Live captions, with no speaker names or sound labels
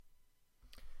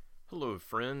Hello,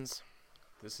 friends.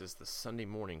 This is the Sunday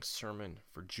morning sermon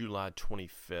for July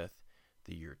 25th,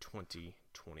 the year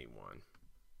 2021.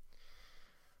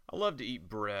 I love to eat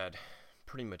bread,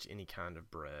 pretty much any kind of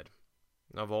bread.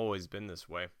 I've always been this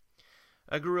way.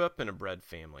 I grew up in a bread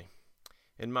family.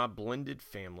 In my blended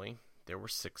family, there were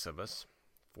 6 of us,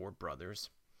 4 brothers.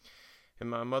 And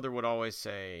my mother would always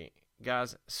say,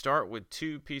 guys, start with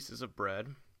 2 pieces of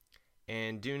bread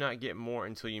and do not get more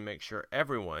until you make sure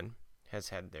everyone has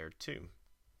had their too.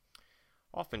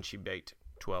 Often she baked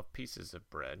 12 pieces of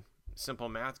bread. Simple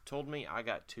math told me I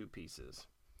got 2 pieces.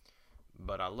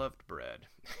 But I loved bread.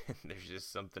 There's just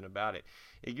something about it.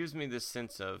 It gives me this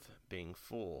sense of being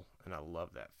full, and I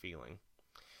love that feeling.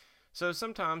 So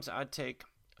sometimes I'd take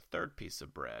a 3rd piece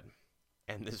of bread,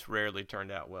 and this rarely turned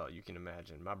out well, you can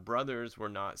imagine. My brothers were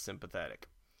not sympathetic.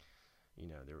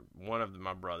 One of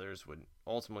my brothers would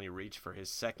ultimately reach for his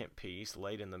 2nd piece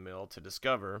late in the meal to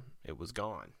discover it was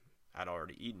gone. I'd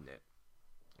already eaten it,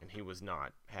 and he was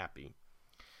not happy.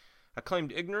 I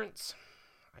claimed ignorance.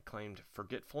 I claimed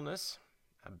forgetfulness.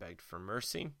 I begged for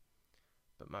mercy,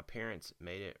 but my parents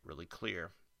made it really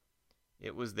clear.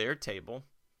 It was their table.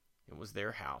 It was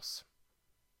their house.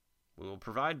 We will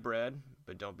provide bread,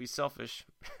 but don't be selfish.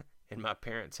 In my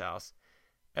parents' house,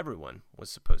 everyone was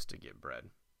supposed to get bread.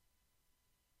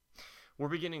 We're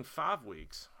beginning 5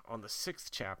 weeks on the 6th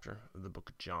chapter of the book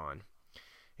of John,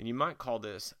 and you might call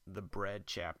this the bread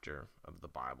chapter of the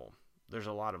Bible. There's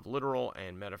a lot of literal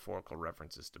and metaphorical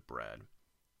references to bread,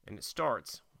 and it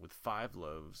starts with 5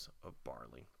 loaves of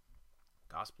barley.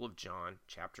 Gospel of John,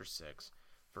 chapter 6,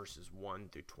 verses 1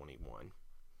 through 21.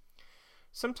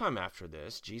 Sometime after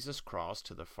this, Jesus crossed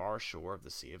to the far shore of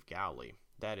the Sea of Galilee,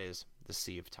 that is, the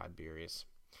Sea of Tiberias.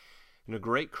 And a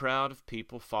great crowd of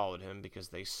people followed him because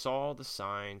they saw the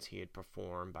signs he had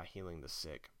performed by healing the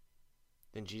sick.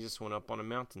 Then Jesus went up on a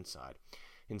mountainside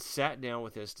and sat down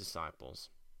with his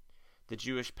disciples. The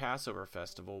Jewish Passover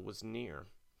festival was near.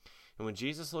 And when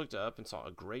Jesus looked up and saw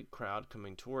a great crowd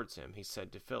coming towards him, he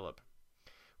said to Philip,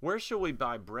 "Where shall we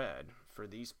buy bread for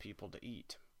these people to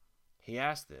eat?" He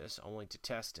asked this only to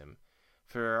test him,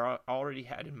 for he already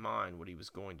had in mind what he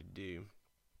was going to do.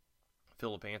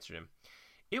 Philip answered him,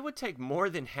 "It would take more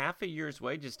than half a year's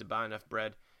wages to buy enough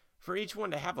bread for each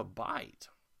one to have a bite."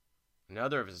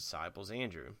 Another of his disciples,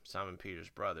 Andrew, Simon Peter's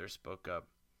brother, spoke up,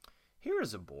 "Here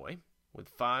is a boy with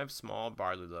 5 small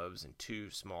barley loaves and 2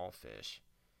 small fish.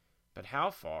 But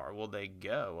how far will they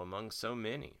go among so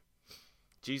many?"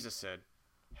 Jesus said,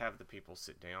 "Have the people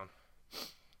sit down."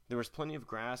 There was plenty of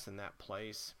grass in that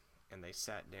place, and they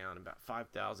sat down. About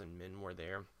 5,000 men were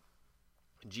there.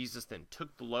 Jesus then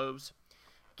took the loaves,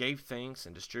 gave thanks,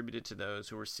 and distributed to those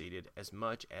who were seated as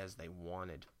much as they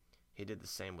wanted. He did the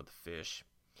same with the fish.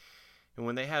 And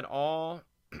when they had all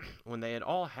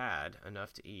had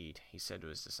enough to eat, he said to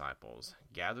his disciples,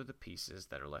 "Gather the pieces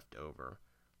that are left over.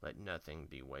 Let nothing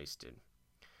be wasted."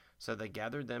 So they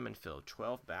gathered them and filled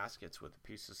 12 baskets with the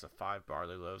pieces of 5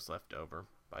 barley loaves left over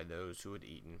by those who had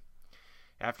eaten.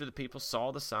 After the people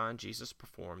saw the sign Jesus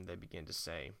performed, they began to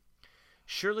say,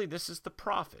 "Surely this is the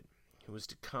prophet who was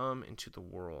to come into the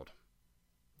world."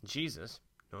 Jesus,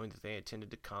 knowing that they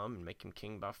intended to come and make him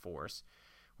king by force,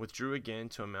 withdrew again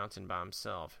to a mountain by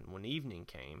himself. And when evening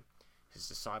came, his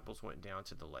disciples went down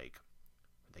to the lake.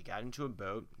 They got into a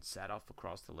boat and sat off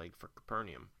across the lake for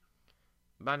Capernaum.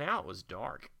 By now it was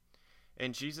dark,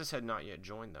 and Jesus had not yet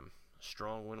joined them. A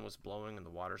strong wind was blowing, and the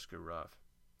waters grew rough.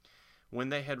 When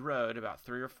they had rowed about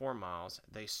 3 or 4 miles,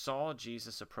 they saw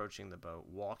Jesus approaching the boat,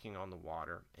 walking on the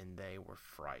water, and they were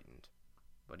frightened.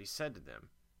 But he said to them,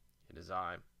 "It is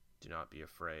I, do not be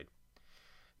afraid."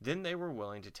 Then they were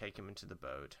willing to take him into the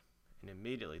boat, and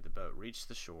immediately the boat reached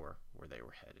the shore where they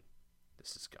were headed.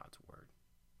 This is God's word.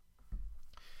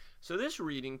 So this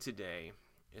reading today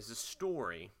is a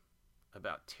story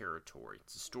about territory.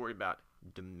 It's a story about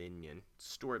dominion. It's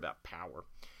a story about power.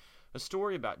 A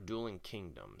story about dueling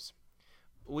kingdoms.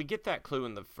 We get that clue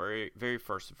in the very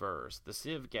first verse. The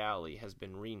Sea of Galilee has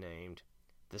been renamed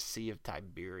the Sea of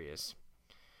Tiberias.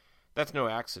 That's no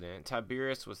accident.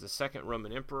 Tiberius was the 2nd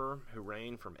Roman emperor who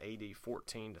reigned from AD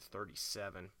 14 to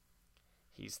 37.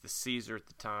 He's the Caesar at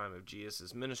the time of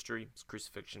Jesus' ministry, his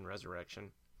crucifixion,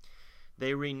 resurrection.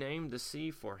 They renamed the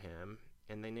sea for him,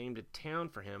 and they named a town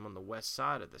for him on the west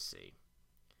side of the sea.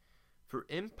 For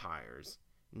empires,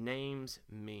 names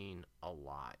mean a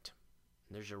lot.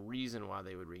 There's a reason why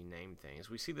they would rename things.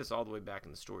 We see this all the way back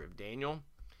in the story of Daniel.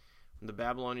 When the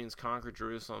Babylonians conquered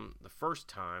Jerusalem the first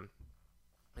time,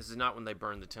 this is not when they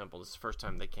burned the temple. This is the first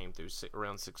time they came through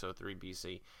around 603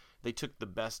 BC. They took the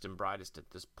best and brightest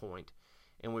at this point.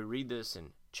 And we read this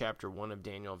in chapter 1 of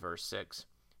Daniel, verse 6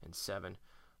 and 7.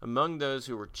 Among those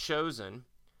who were chosen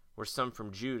were some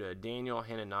from Judah, Daniel,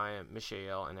 Hananiah,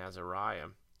 Mishael, and Azariah.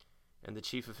 And the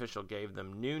chief official gave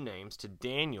them new names: to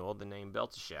Daniel the name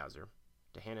Belteshazzar,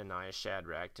 to Hananiah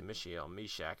Shadrach, to Mishael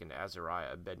Meshach, and to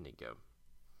Azariah Abednego.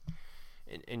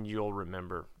 And you'll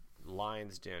remember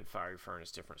lion's den, fiery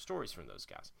furnace, different stories from those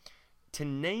guys. To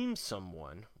name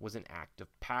someone was an act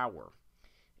of power.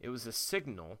 It was a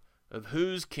signal of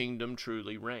whose kingdom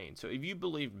truly reigned. So if you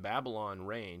believed Babylon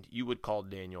reigned, you would call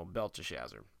Daniel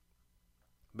Belteshazzar.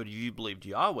 But if you believed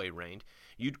Yahweh reigned,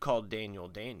 you'd call Daniel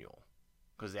Daniel,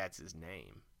 because that's his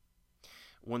name.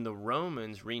 When the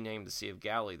Romans renamed the Sea of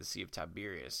Galilee the Sea of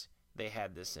Tiberias, they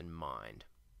had this in mind,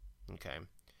 okay,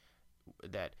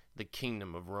 that the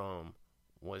kingdom of Rome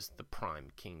was the prime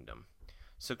kingdom.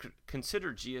 So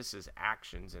consider Jesus'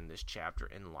 actions in this chapter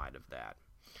in light of that.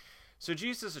 So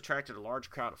Jesus attracted a large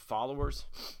crowd of followers,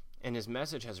 and his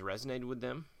message has resonated with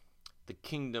them. The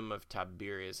kingdom of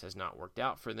Tiberias has not worked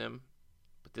out for them,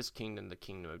 but this kingdom, the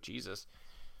kingdom of Jesus,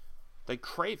 they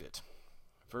crave it.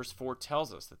 Verse 4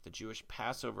 tells us that the Jewish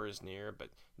Passover is near, but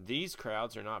these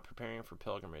crowds are not preparing for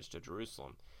pilgrimage to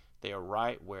Jerusalem. They are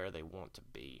right where they want to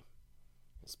be.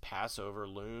 As Passover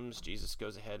looms, Jesus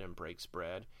goes ahead and breaks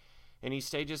bread, and he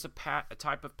stages a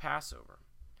type of Passover.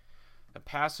 A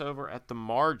Passover at the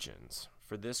margins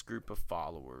for this group of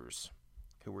followers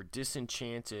who were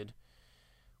disenchanted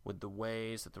with the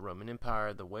ways that the Roman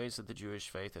Empire, the ways of the Jewish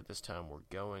faith at this time were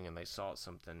going, and they sought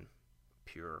something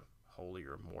pure,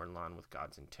 holier, more in line with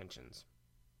God's intentions.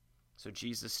 So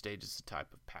Jesus stages a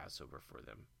type of Passover for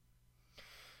them.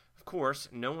 Of course,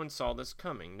 no one saw this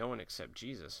coming, no one except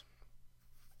Jesus.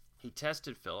 He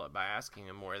tested Philip by asking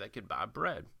him where they could buy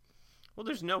bread. Well,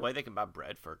 there's no way they can buy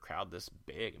bread for a crowd this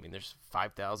big. I mean, there's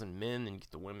 5,000 men, and you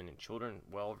get the women and children,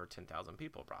 well over 10,000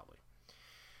 people probably.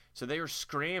 So they are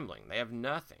scrambling. They have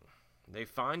nothing. They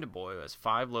find a boy who has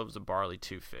 5 loaves of barley,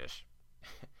 2 fish.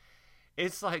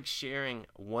 It's like sharing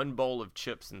one bowl of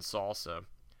chips and salsa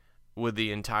with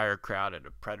the entire crowd at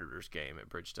a Predators game at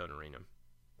Bridgestone Arena.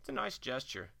 It's a nice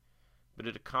gesture, but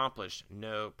it accomplished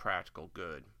no practical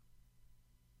good.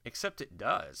 Except it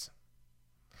does.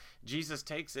 Jesus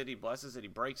takes it, he blesses it, he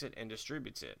breaks it, and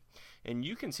distributes it. And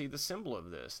you can see the symbol of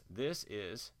this. This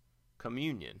is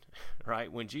communion,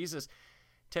 right? When Jesus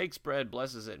takes bread,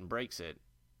 blesses it, and breaks it,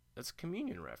 that's a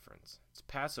communion reference. It's a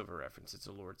Passover reference. It's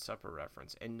a Lord's Supper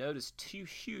reference. And notice 2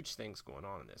 huge things going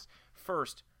on in this.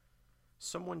 First,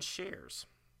 someone shares.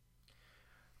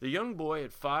 The young boy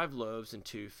had 5 loaves and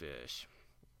 2 fish.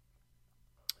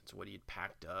 It's what he had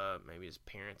packed up. Maybe his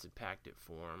parents had packed it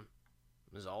for him.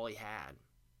 It was all he had.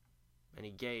 And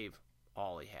he gave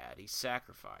all he had. He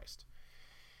sacrificed.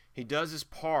 He does his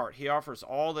part. He offers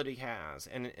all that he has.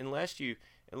 And unless you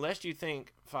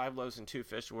think 5 loaves and 2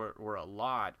 fish were a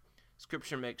lot,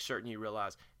 Scripture makes certain you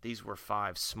realize these were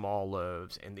 5 small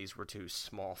loaves and these were 2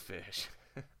 small fish.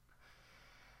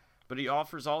 But he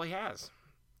offers all he has,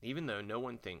 even though no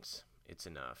one thinks it's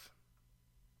enough.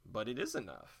 But it is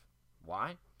enough.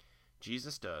 Why?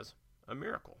 Jesus does a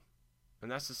miracle.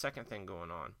 And that's the second thing going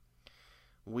on.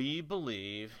 We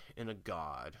believe in a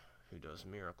God who does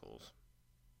miracles.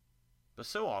 But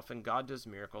so often, God does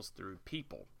miracles through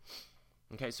people.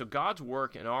 Okay, so God's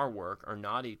work and our work are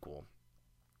not equal.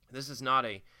 This is not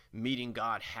a meeting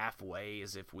God halfway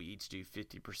as if we each do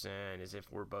 50%, as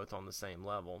if we're both on the same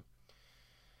level.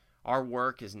 Our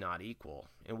work is not equal.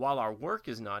 And while our work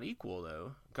is not equal,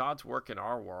 though, God's work and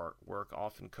our work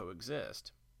often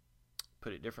coexist.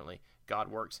 Put it differently, God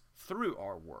works through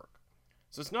our work.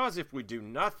 So it's not as if we do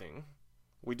nothing.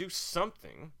 We do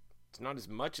something. It's not as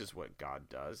much as what God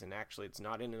does, and actually it's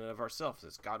not in and of ourselves.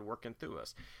 It's God working through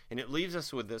us. And it leaves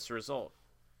us with this result.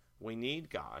 We need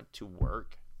God to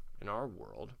work in our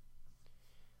world.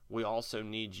 We also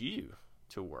need you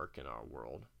to work in our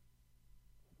world.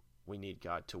 We need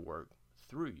God to work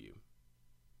through you.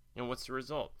 And what's the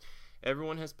result?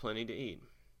 Everyone has plenty to eat.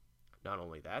 Not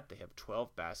only that, they have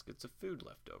 12 baskets of food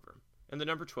left over. And the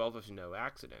number 12 is no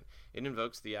accident. It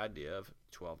invokes the idea of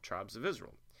 12 tribes of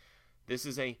Israel. This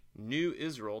is a new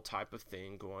Israel type of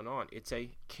thing going on. It's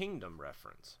a kingdom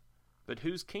reference. But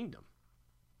whose kingdom?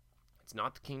 It's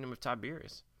not the kingdom of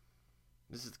Tiberias.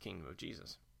 This is the kingdom of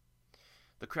Jesus.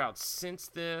 The crowd sense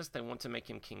this. They want to make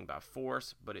him king by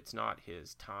force, but it's not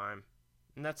his time.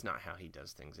 And that's not how he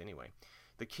does things anyway.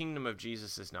 The kingdom of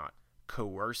Jesus is not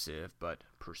coercive, but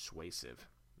persuasive.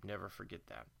 Never forget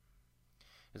that.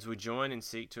 As we join and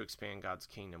seek to expand God's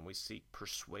kingdom, we seek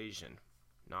persuasion,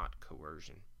 not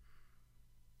coercion.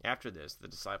 After this, the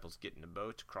disciples get in a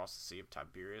boat to cross the Sea of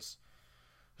Tiberias.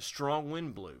 A strong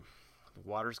wind blew. The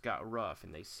waters got rough,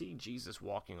 and they see Jesus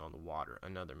walking on the water,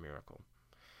 another miracle.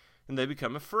 and they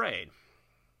become afraid.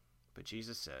 But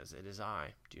Jesus says, "It is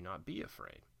I, do not be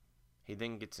afraid." He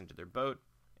then gets into their boat,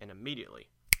 and immediately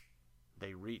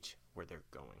they reach where they're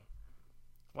going.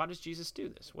 Why does Jesus do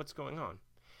this? What's going on?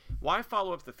 Why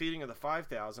follow up the feeding of the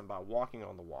 5,000 by walking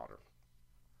on the water?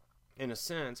 In a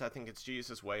sense, I think it's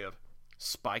Jesus' way of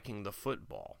spiking the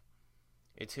football.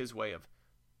 It's his way of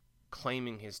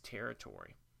claiming his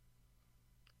territory.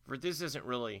 For this isn't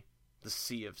really the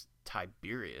Sea of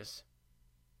Tiberias.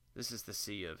 This is the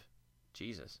Sea of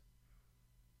Jesus.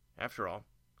 After all,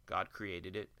 God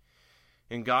created it,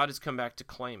 and God has come back to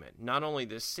claim it. Not only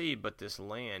this sea, but this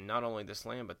land. Not only this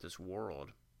land, but this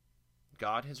world.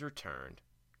 God has returned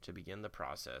to begin the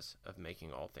process of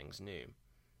making all things new.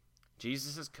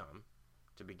 Jesus has come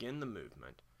to begin the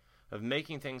movement of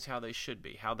making things how they should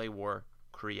be, how they were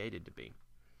created to be.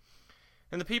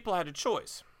 And the people had a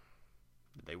choice.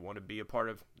 Did they want to be a part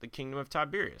of the kingdom of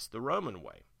Tiberius, the Roman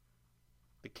way,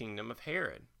 the kingdom of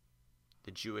Herod,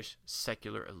 the Jewish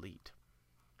secular elite,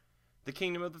 the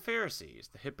kingdom of the Pharisees,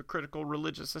 the hypocritical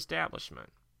religious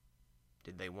establishment?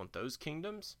 Did they want those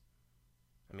kingdoms?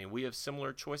 I mean, we have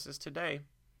similar choices today,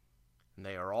 and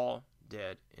they are all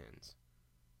dead ends.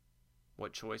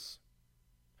 What choice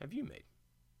have you made?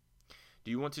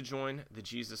 Do you want to join the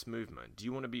Jesus movement? Do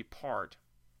you want to be part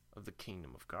of the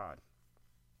kingdom of God?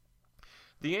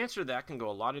 The answer to that can go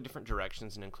a lot of different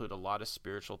directions and include a lot of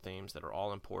spiritual themes that are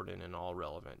all important and all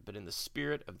relevant. But in the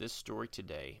spirit of this story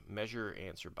today, measure your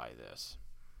answer by this.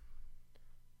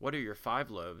 What are your 5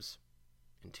 loaves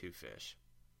and 2 fish?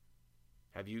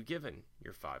 Have you given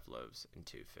your 5 loaves and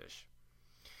 2 fish?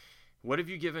 What have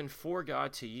you given for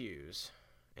God to use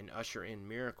and usher in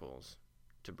miracles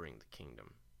to bring the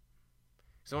kingdom?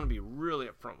 So I want to be really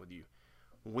upfront with you.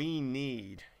 We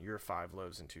need your 5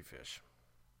 loaves and 2 fish.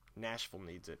 Nashville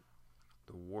needs it.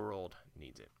 The world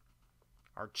needs it.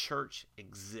 Our church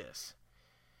exists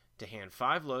to hand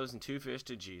 5 loaves and 2 fish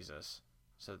to Jesus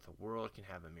so that the world can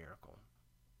have a miracle.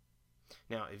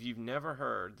 Now, if you've never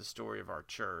heard the story of our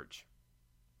church,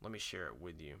 let me share it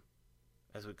with you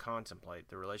as we contemplate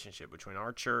the relationship between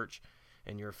our church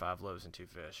and your 5 loaves and 2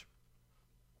 fish.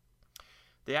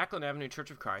 The Ackland Avenue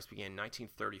Church of Christ began in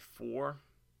 1934.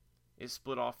 It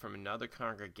split off from another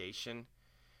congregation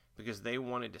because they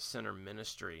wanted to center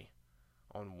ministry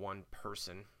on one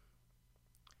person.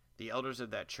 The elders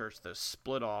of that church, though,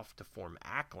 split off to form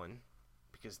Ackland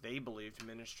because they believed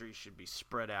ministry should be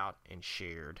spread out and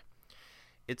shared.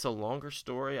 It's a longer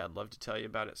story. I'd love to tell you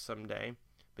about it someday,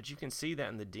 but you can see that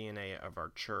in the DNA of our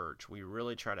church. We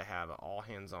really try to have all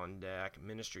hands on deck.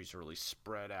 Ministries are really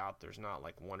spread out. There's not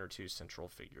like 1 or 2 central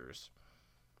figures.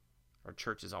 Our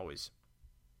church has always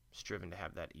striven to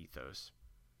have that ethos.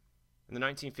 In the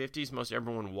 1950s, most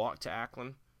everyone walked to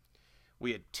Ackland.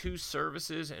 We had 2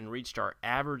 services and reached our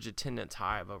average attendance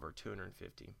high of over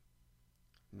 250.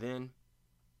 Then,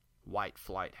 white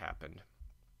flight happened.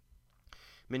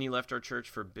 Many left our church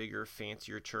for bigger,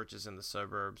 fancier churches in the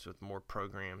suburbs with more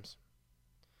programs.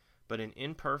 But an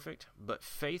imperfect but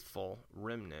faithful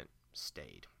remnant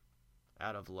stayed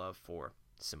out of love for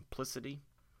simplicity,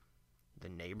 the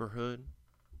neighborhood,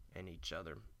 and each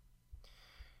other.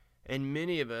 And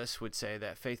many of us would say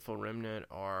that faithful remnant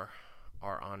are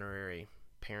our honorary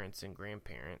parents and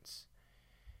grandparents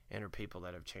and are people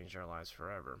that have changed our lives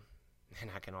forever.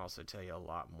 And I can also tell you a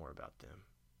lot more about them.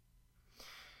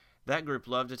 That group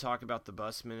loved to talk about the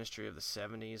bus ministry of the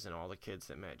 70s and all the kids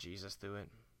that met Jesus through it.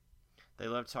 They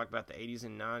loved to talk about the 80s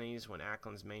and 90s when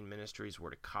Ackland's main ministries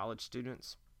were to college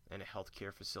students and a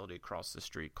healthcare facility across the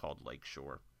street called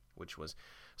Lakeshore, which was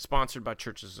sponsored by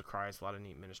Churches of Christ. A lot of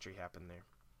neat ministry happened there.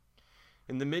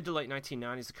 In the mid to late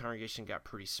 1990s, the congregation got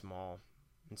pretty small,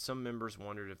 and some members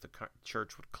wondered if the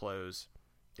church would close.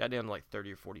 Got down to like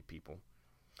 30 or 40 people.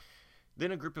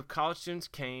 Then a group of college students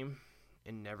came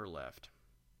and never left.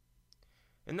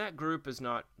 And that group is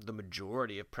not the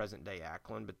majority of present-day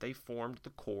Ackland, but they formed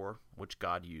the core which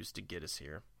God used to get us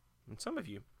here. And some of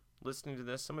you listening to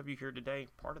this, some of you here today,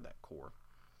 part of that core.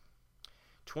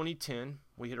 2010,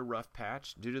 we hit a rough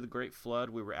patch. Due to the Great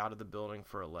Flood, we were out of the building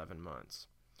for 11 months.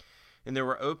 And there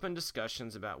were open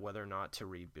discussions about whether or not to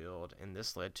rebuild, and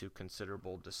this led to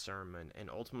considerable discernment, and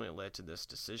ultimately led to this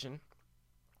decision.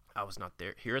 I was not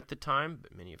here at the time,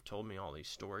 but many have told me all these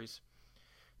stories.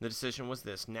 The decision was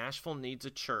this: Nashville needs a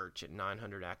church at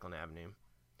 900 Ackland Avenue.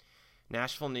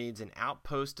 Nashville needs an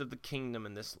outpost of the kingdom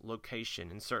in this location,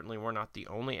 and certainly we're not the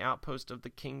only outpost of the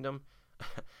kingdom,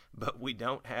 but we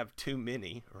don't have too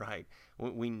many, right?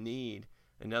 We need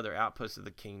another outpost of the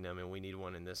kingdom, and we need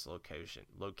one in this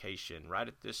location right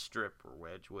at this strip where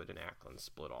Wedgwood and Ackland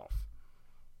split off.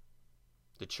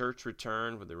 The church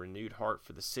returned with a renewed heart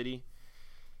for the city,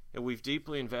 And we've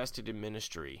deeply invested in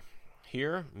ministry.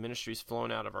 Here, ministry's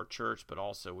flown out of our church, but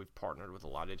also we've partnered with a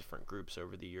lot of different groups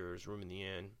over the years. Room in the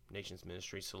Inn, Nations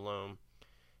Ministry, Siloam,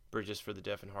 Bridges for the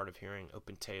Deaf and Hard of Hearing,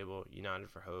 Open Table, United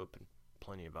for Hope, and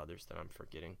plenty of others that I'm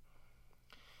forgetting.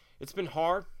 It's been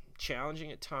hard,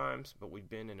 challenging at times, but we've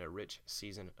been in a rich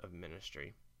season of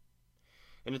ministry.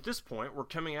 And at this point, we're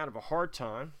coming out of a hard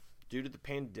time due to the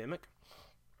pandemic,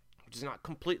 which is not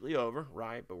completely over,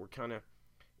 right? But we're kind of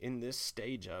in this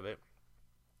stage of it.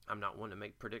 I'm not one to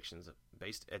make predictions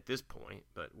based at this point,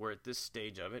 but we're at this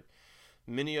stage of it.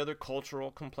 Many other cultural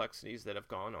complexities that have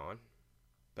gone on,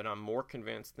 but I'm more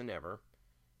convinced than ever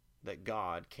that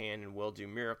God can and will do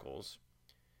miracles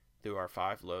through our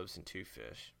 5 loaves and 2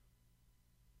 fish.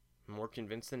 I'm more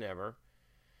convinced than ever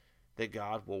that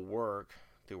God will work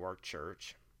through our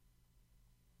church.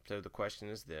 So the question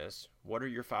is this: what are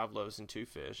your 5 loaves and 2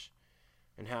 fish,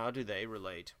 and how do they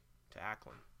relate to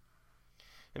Acklen?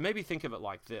 And maybe think of it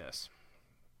like this.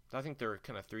 I think there are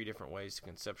kind of 3 different ways to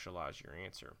conceptualize your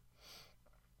answer.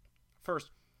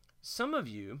 First, some of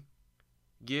you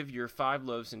give your 5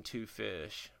 loaves and 2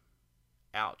 fish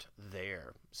out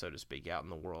there, so to speak, out in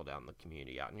the world, out in the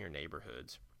community, out in your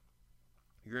neighborhoods.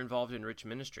 You're involved in rich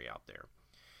ministry out there.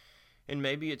 And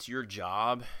maybe it's your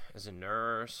job as a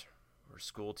nurse or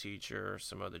school teacher or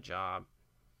some other job.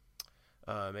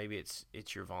 Maybe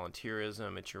it's your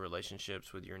volunteerism, it's your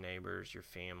relationships with your neighbors, your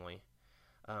family.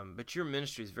 But your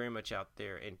ministry is very much out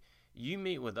there, and you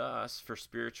meet with us for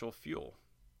spiritual fuel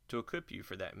to equip you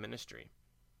for that ministry.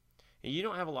 And you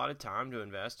don't have a lot of time to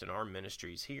invest in our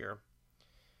ministries here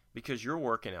because you're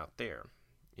working out there,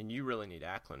 and you really need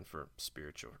Acklen for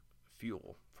spiritual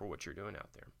fuel for what you're doing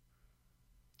out there.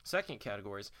 Second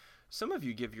category is some of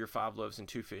you give your 5 loaves and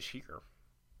 2 fish here.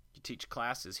 You teach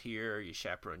classes here, you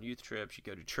chaperone youth trips, you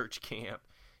go to church camp,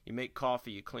 you make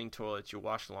coffee, you clean toilets, you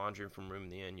wash laundry from Room in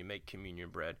the Inn, you make communion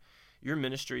bread. Your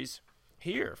ministry's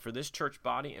here for this church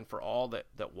body and for all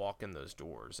that walk in those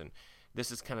doors. And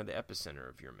this is kind of the epicenter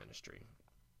of your ministry.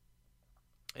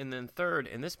 And then third,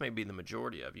 and this may be the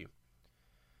majority of you,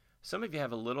 some of you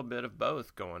have a little bit of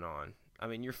both going on. I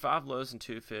mean, your 5 loaves and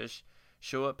 2 fish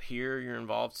show up here, you're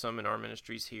involved some in our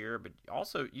ministries here, but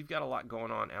also you've got a lot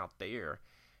going on out there.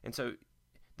 And so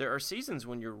there are seasons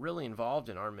when you're really involved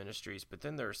in our ministries, but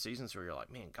then there are seasons where you're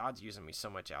like, man, God's using me so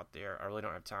much out there. I really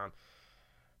don't have time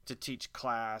to teach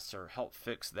class or help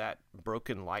fix that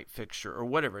broken light fixture or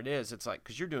whatever it is. It's like,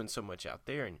 because you're doing so much out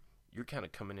there and you're kind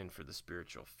of coming in for the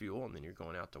spiritual fuel and then you're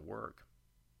going out to work.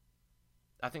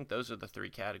 I think those are the 3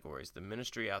 categories: the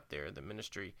ministry out there, the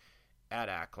ministry at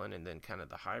Acklen, and then kind of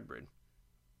the hybrid.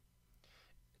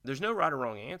 There's no right or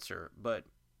wrong answer, but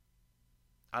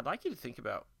I'd like you to think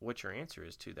about what your answer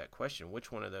is to that question.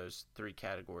 Which one of those 3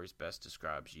 categories best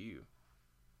describes you?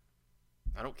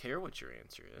 I don't care what your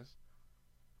answer is,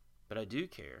 but I do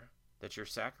care that you're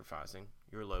sacrificing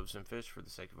your loaves and fish for the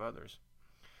sake of others.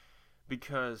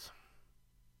 Because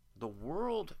the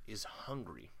world is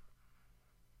hungry.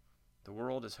 The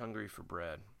world is hungry for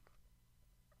bread.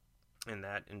 And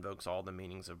that invokes all the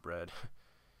meanings of bread: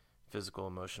 physical,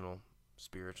 emotional,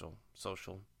 spiritual,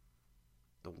 social.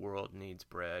 The world needs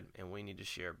bread, and we need to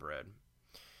share bread.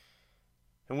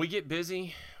 And we get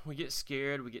busy, we get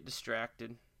scared, we get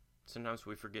distracted. Sometimes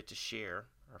we forget to share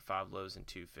our 5 loaves and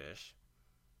 2 fish.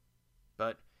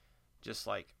 But just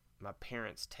like my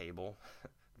parents' table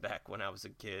back when I was a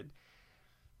kid,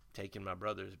 taking my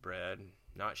brother's bread,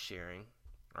 not sharing,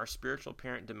 our spiritual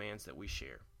parent demands that we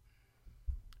share.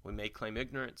 We may claim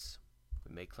ignorance,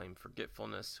 we may claim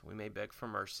forgetfulness, we may beg for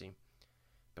mercy,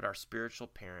 but our spiritual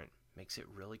parent makes it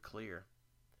really clear.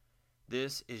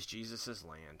 This is Jesus'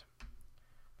 land.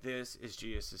 This is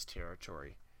Jesus'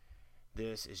 territory.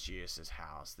 This is Jesus'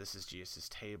 house. This is Jesus'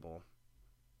 table.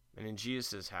 And in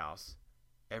Jesus' house,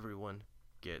 everyone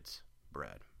gets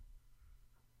bread.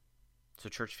 So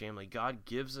church family, God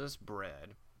gives us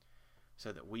bread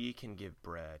so that we can give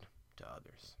bread to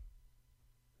others.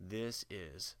 This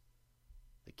is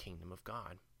the kingdom of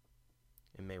God.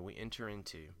 And may we enter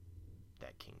into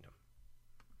that kingdom.